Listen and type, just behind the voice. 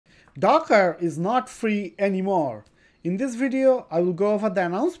Docker is not free anymore. In this video, I will go over the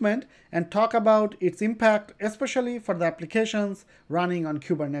announcement and talk about its impact, especially for the applications running on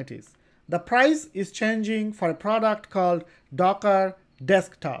Kubernetes. The price is changing for a product called Docker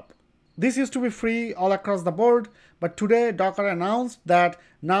Desktop. This used to be free all across the board, but today Docker announced that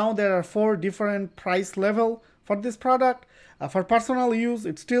now there are 4 different price levels for this product. For personal use,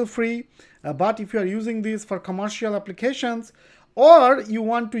 it's still free, but if you are using this for commercial applications, or you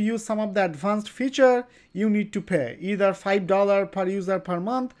want to use some of the advanced feature, you need to pay either $5 per user per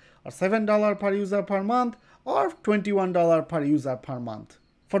month, or $7 per user per month, or $21 per user per month.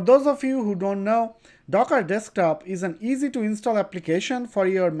 For those of you who don't know, Docker Desktop is an easy to install application for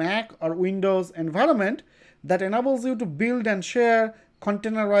your Mac or Windows environment that enables you to build and share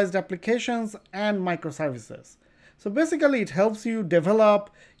containerized applications and microservices. So basically it helps you develop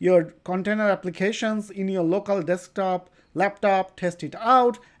your container applications in your local desktop, laptop, test it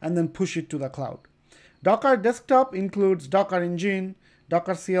out, and then push it to the cloud. Docker Desktop includes Docker Engine,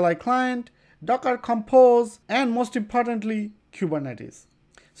 Docker CLI Client, Docker Compose, and most importantly, Kubernetes.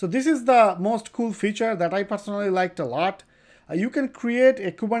 So this is the most cool feature that I personally liked a lot. You can create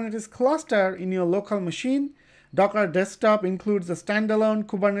a Kubernetes cluster in your local machine. Docker Desktop includes a standalone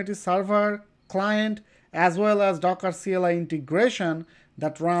Kubernetes server, client, as well as Docker CLI integration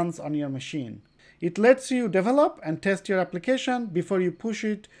that runs on your machine. It lets you develop and test your application before you push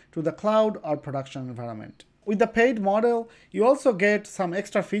it to the cloud or production environment. With the paid model, you also get some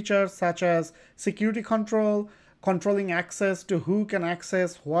extra features such as security control, controlling access to who can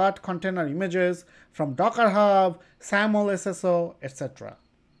access what container images from Docker Hub, SAML SSO, etc.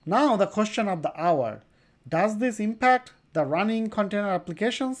 Now the question of the hour: does this impact the running container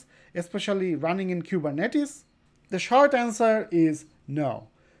applications, especially running in Kubernetes? The short answer is no.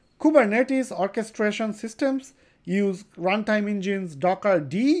 Kubernetes orchestration systems use runtime engines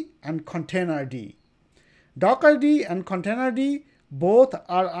Dockerd and Containerd. Dockerd and Containerd both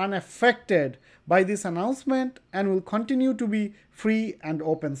are unaffected by this announcement and will continue to be free and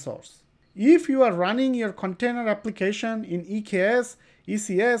open source. If you are running your container application in EKS,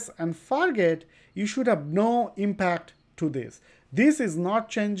 ECS, and Fargate, you should have no impact to this. This is not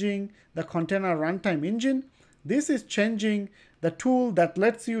changing the container runtime engine. This is changing the tool that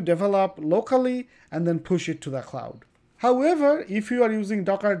lets you develop locally and then push it to the cloud. However, if you are using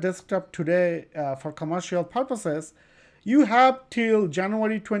Docker Desktop today for commercial purposes, you have till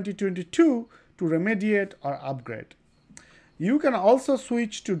January 2022 to remediate or upgrade. You can also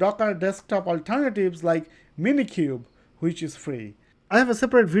switch to Docker Desktop alternatives like Minikube, which is free. I have a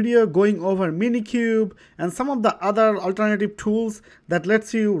separate video going over Minikube and some of the other alternative tools that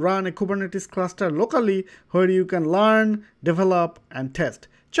lets you run a Kubernetes cluster locally where you can learn, develop, and test.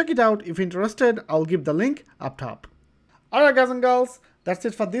 Check it out if interested. I'll give the link up top. Alright guys and girls, that's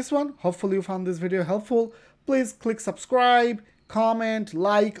it for this one. Hopefully you found this video helpful. Please click subscribe, comment,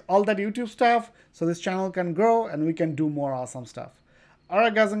 like, all that YouTube stuff so this channel can grow and we can do more awesome stuff.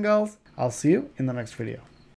 Alright guys and girls, I'll see you in the next video.